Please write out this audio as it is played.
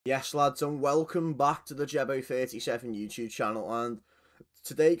Yes, lads, and welcome back to the Jebo37 YouTube channel. And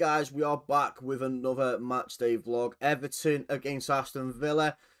today, guys, we are back with another matchday vlog. Everton against Aston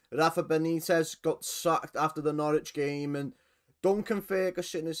Villa. Rafa Benitez got sacked after the Norwich game, and Duncan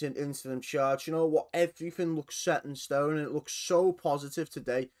Ferguson is in interim charge. You know what? Everything looks set in stone, and it looks so positive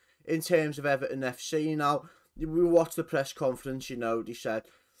today in terms of Everton FC. Now, we watched the press conference. You know, they said,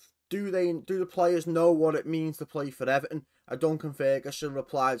 do the players know what it means to play for Everton? And Duncan Ferguson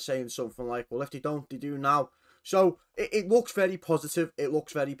replied saying something like, well, if they don't, they do now. So it looks very positive. It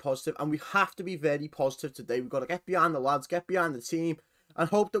looks very positive. And we have to be very positive today. We've got to get behind the lads, get behind the team, and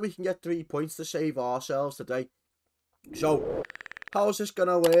hope that we can get 3 points to save ourselves today. So, how's this going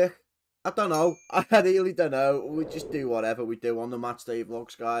to work? I don't know. I really don't know. We just do whatever we do on the matchday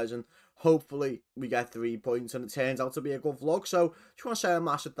vlogs, guys, and hopefully we get 3 points and it turns out to be a good vlog. So, just want to say a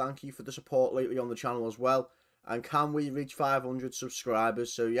massive thank you for the support lately on the channel as well. And can we reach 500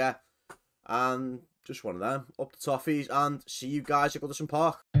 subscribers? So, yeah. And just one of them. Up the toffees, and see you guys at Goodison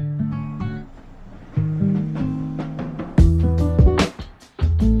Park.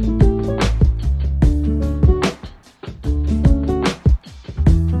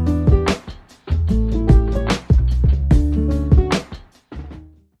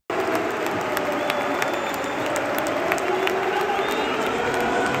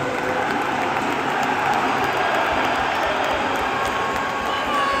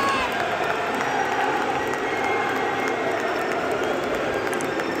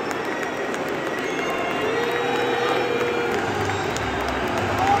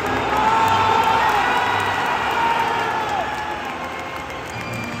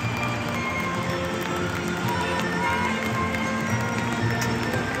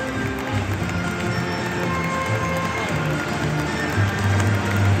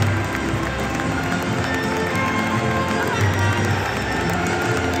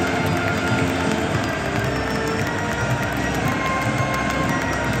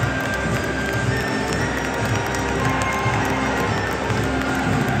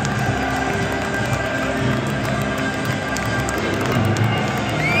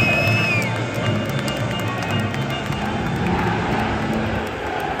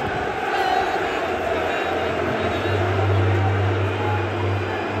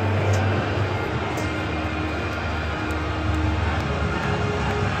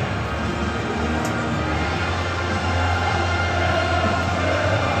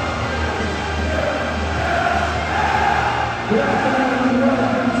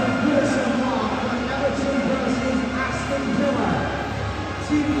 Goodison Park, Everton versus Aston Villa.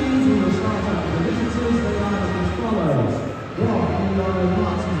 Teams will start up for the visitors. They are as follows: Rob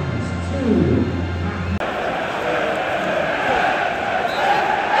Martins, 2.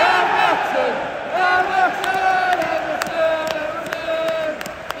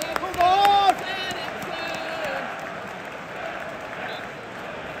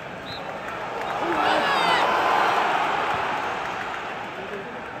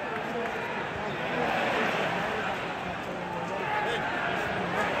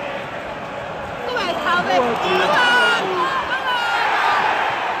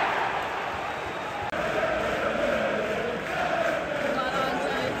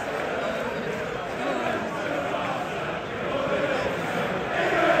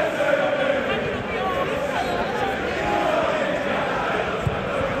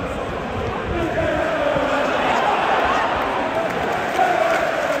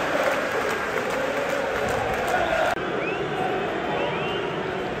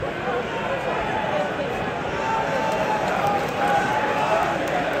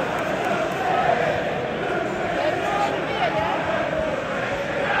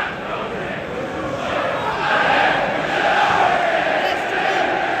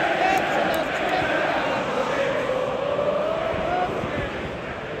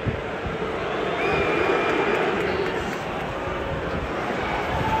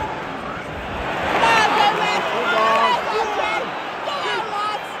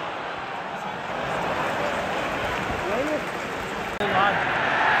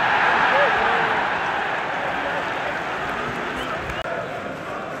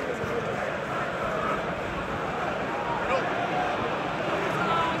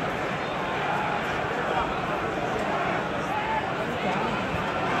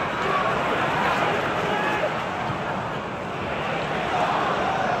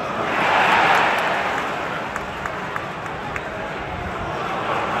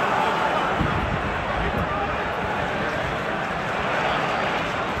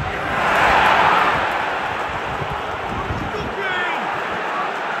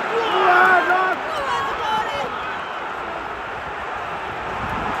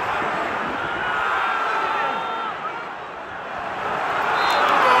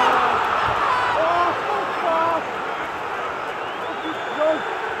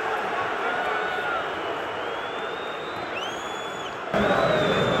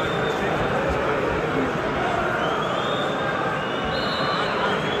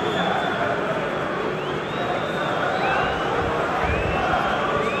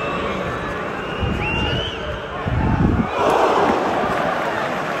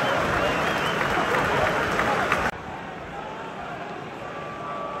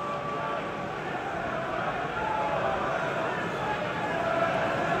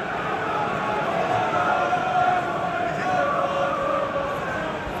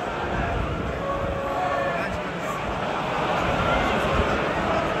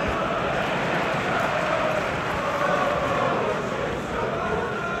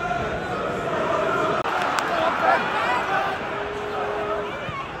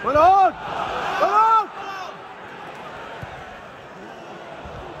 Come on! Come on!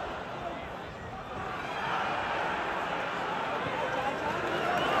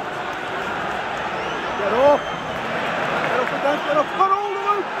 Get off! Get off again, get off! Got all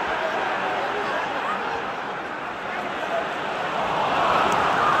of them!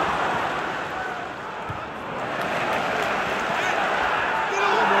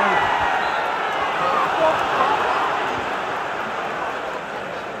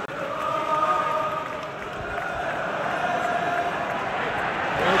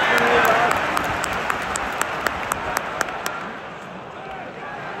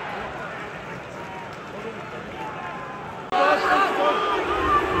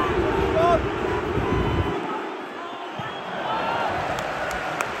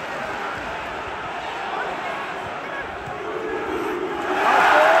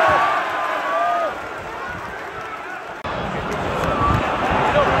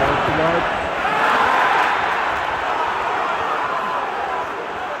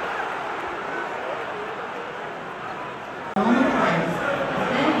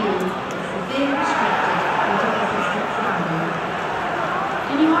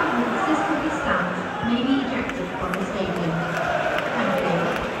 Anyone who consistently stands may be ejected from the stadium. Thank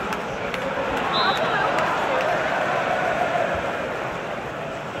you.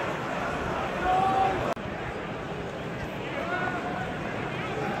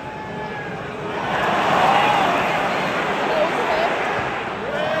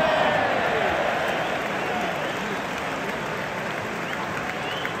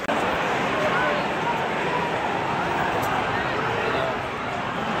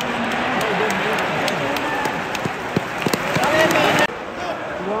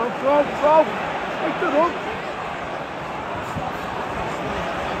 Throw! Take it up!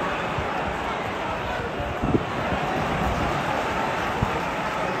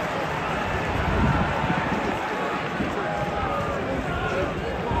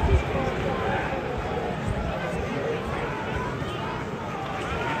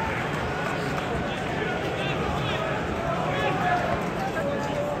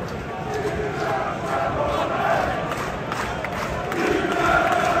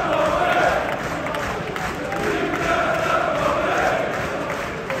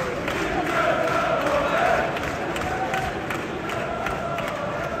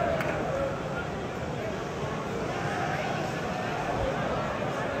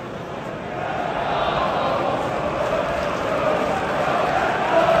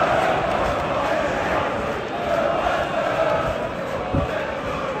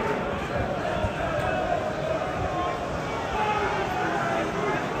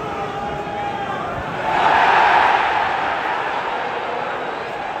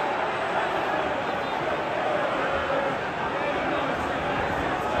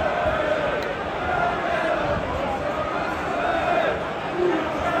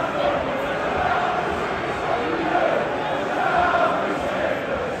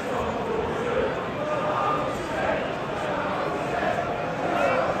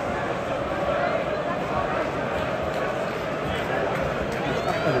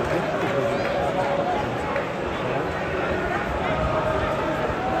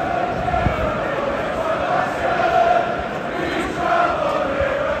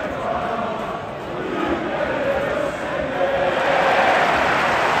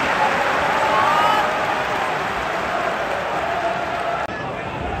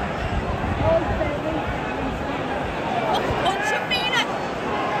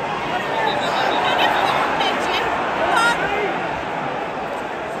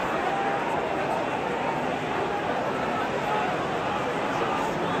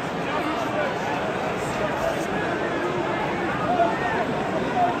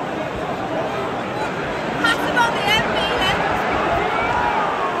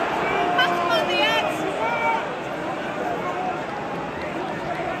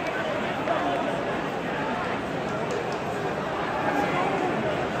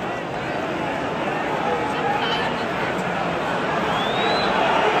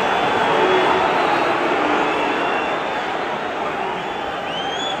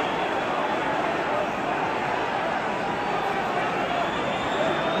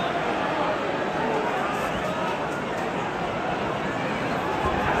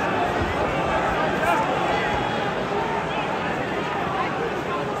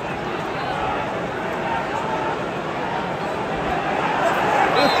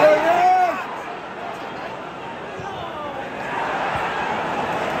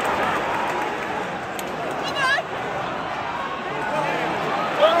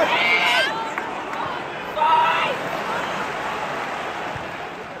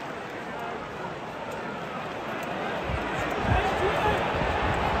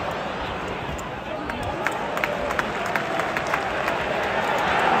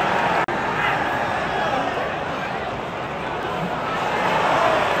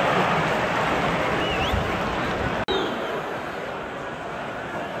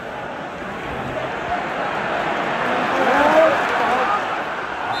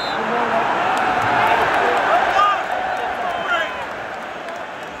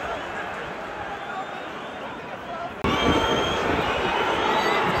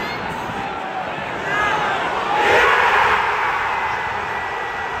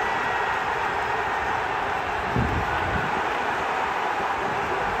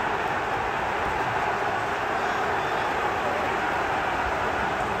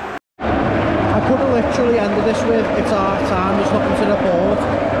 this with, it's our time, there's nothing to report.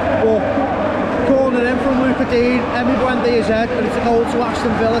 But corner in from Digne, Buendia is head, and it's a goal to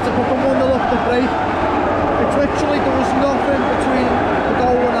Aston Villa to put them 1-0 up the break. It's literally, there was nothing between the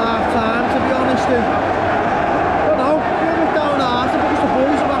goal and half time, to be honest. And I don't know, we were down after because the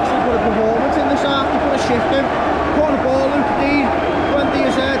boys have actually put a performance in this half, they put a shift in. Put on the ball, Digne,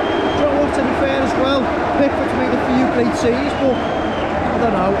 Buendia is head. Do you know what, to be fair as well, Pickford's made a few great saves, but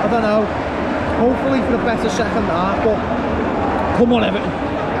I don't know. Hopefully for a better second half, but come on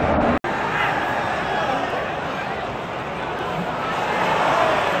Everton.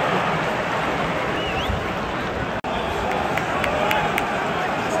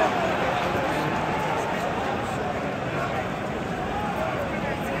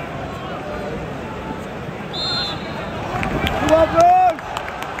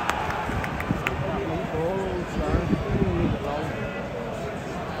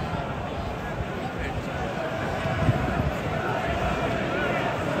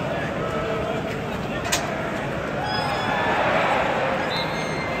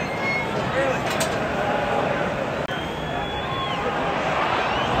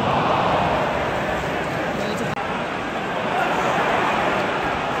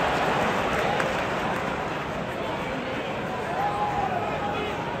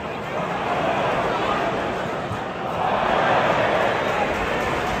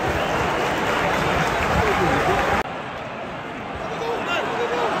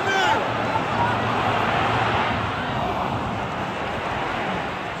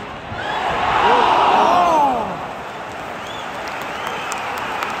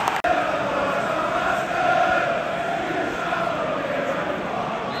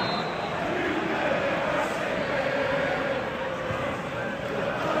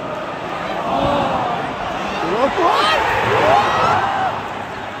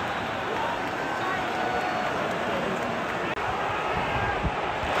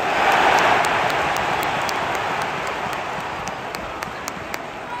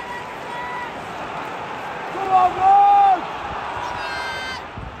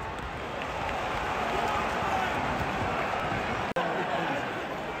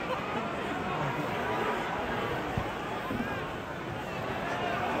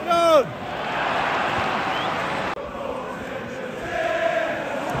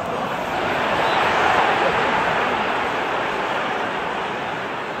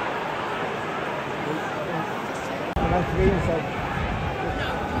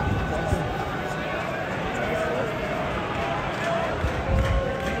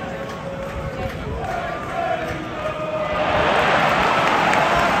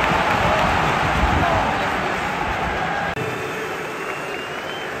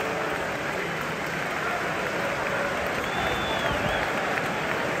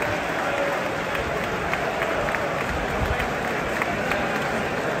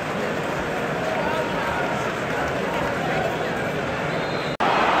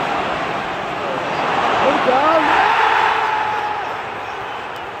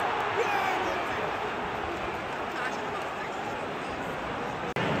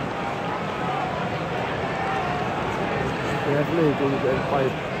 Definitely going to get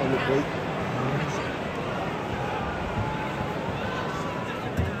quite on the break.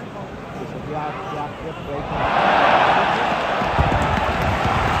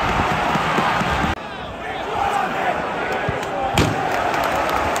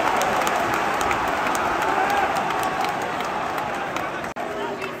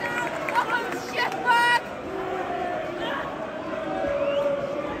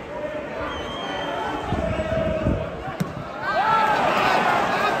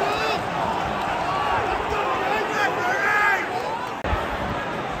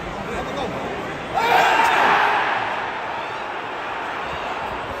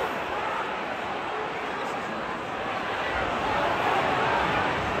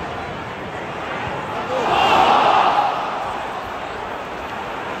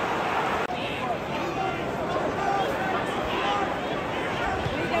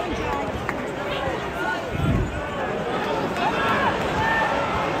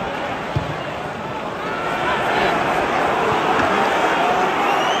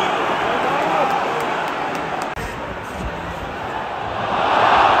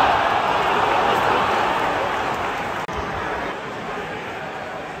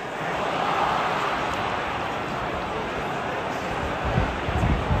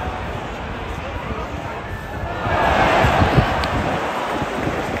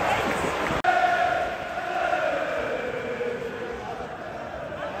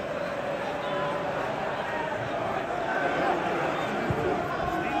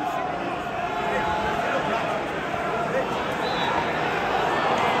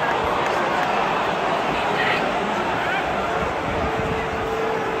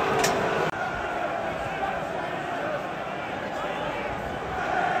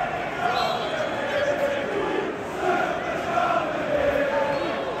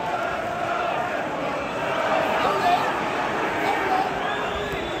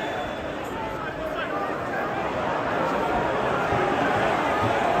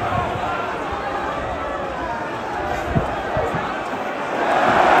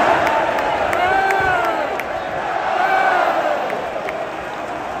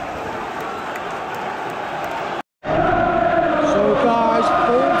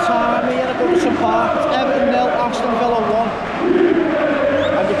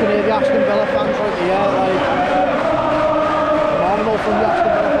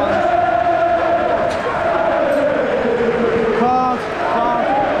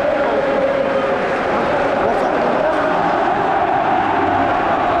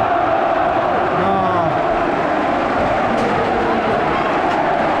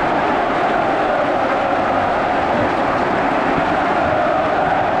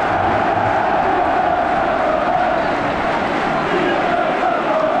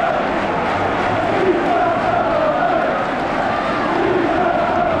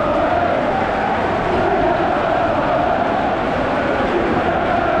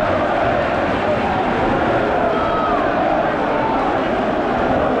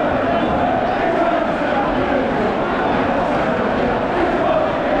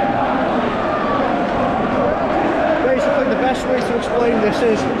 way to explain this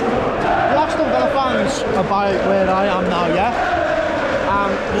is the Aston Villa fans are by where I am now, yeah?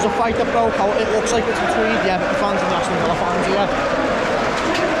 There's a fight that broke out. It looks like it's between the Everton fans and the Aston Villa fans here.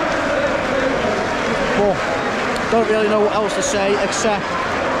 But don't really know what else to say except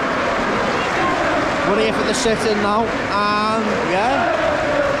we're here for the sit-in now, and yeah,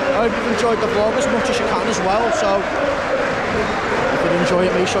 I hope you've enjoyed the vlog as much as you can as well. So if you enjoy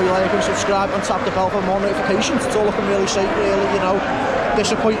it, make sure you like and subscribe and tap the bell for more notifications. It's all I can really say, really, you know.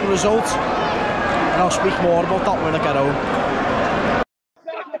 Disappointing result, and I'll speak more about that when I get home.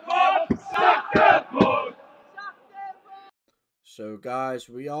 So guys,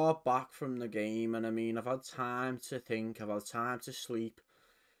 we are back from the game, and I mean, I've had time to think, I've had time to sleep,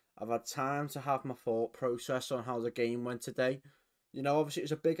 I've had time to have my thought process on how the game went today. You know, obviously it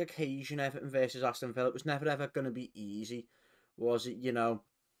was a big occasion, Everton versus Aston Villa. It was never ever going to be easy, was it? You know,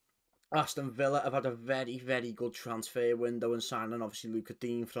 Aston Villa have had a very, very good transfer window and signing obviously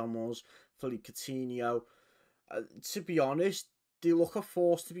Digne from us, Philippe Coutinho. To be honest, they look a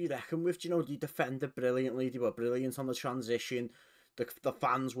force to be reckoned with. You know, they defended brilliantly. They were brilliant on the transition. The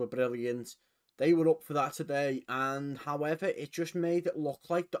fans were brilliant. They were up for that today. And however, it just made it look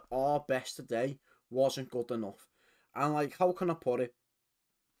like that our best today wasn't good enough. And like, how can I put it?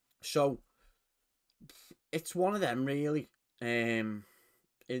 So, it's one of them really, in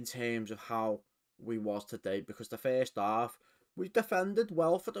terms of how we was today. Because the first half, we defended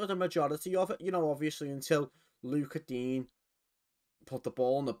well for the majority of it. You know, obviously until Digne put the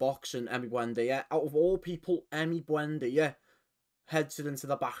ball in the box and Emi Buendia, out of all people, Emi Buendia heads it into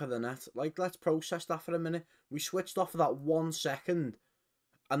the back of the net. Like, let's process that for a minute. We switched off for that 1 second,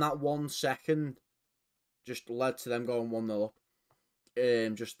 and that 1 second just led to them going 1-0 up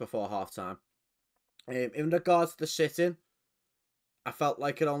just before half time. In regards to the sitting, I felt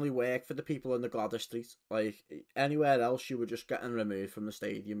like it only worked for the people in the Goodison Street. Like, anywhere else, you were just getting removed from the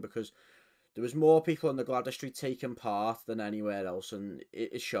stadium because there was more people in the Goodison Street taking part than anywhere else, and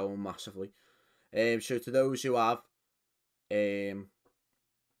it is showing massively. So to those who have,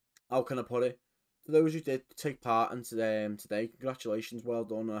 how can I put it? To those who did take part in today, congratulations, well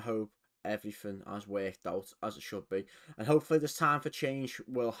done. I hope everything has worked out as it should be, and hopefully this time for change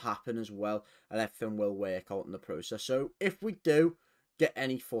will happen as well, and everything will work out in the process. So if we do get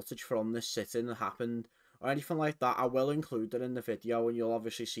any footage from this sit-in that happened or anything like that, I will include it in the video, and you'll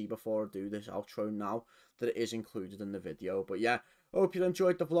obviously see before I do this outro now that it is included in the video. But yeah, hope you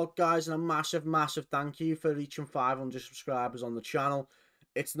enjoyed the vlog, guys, and a massive thank you for reaching 500 subscribers on the channel.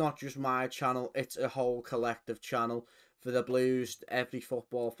 It's not just my channel, it's a whole collective channel for the Blues, every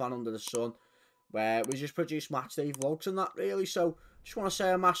football fan under the sun, where we just produce matchday vlogs and that really. So just want to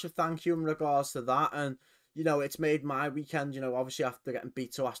say a massive thank you in regards to that. And you know, it's made my weekend, you know, obviously after getting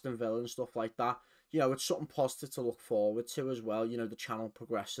beat to Aston Villa and stuff like that, you know, it's something positive to look forward to as well, you know, the channel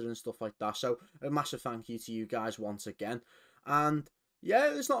progressing and stuff like that. So a massive thank you to you guys once again. And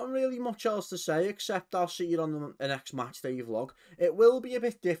yeah, there's not really much else to say except I'll see you on the next matchday vlog. It will be a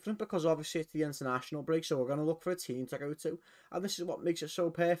bit different because obviously it's the international break, so we're going to look for a team to go to, and this is what makes it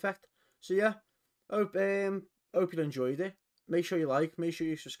so perfect. So yeah, hope you enjoyed it. Make sure you like, make sure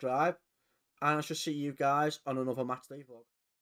you subscribe, and I shall see you guys on another matchday vlog.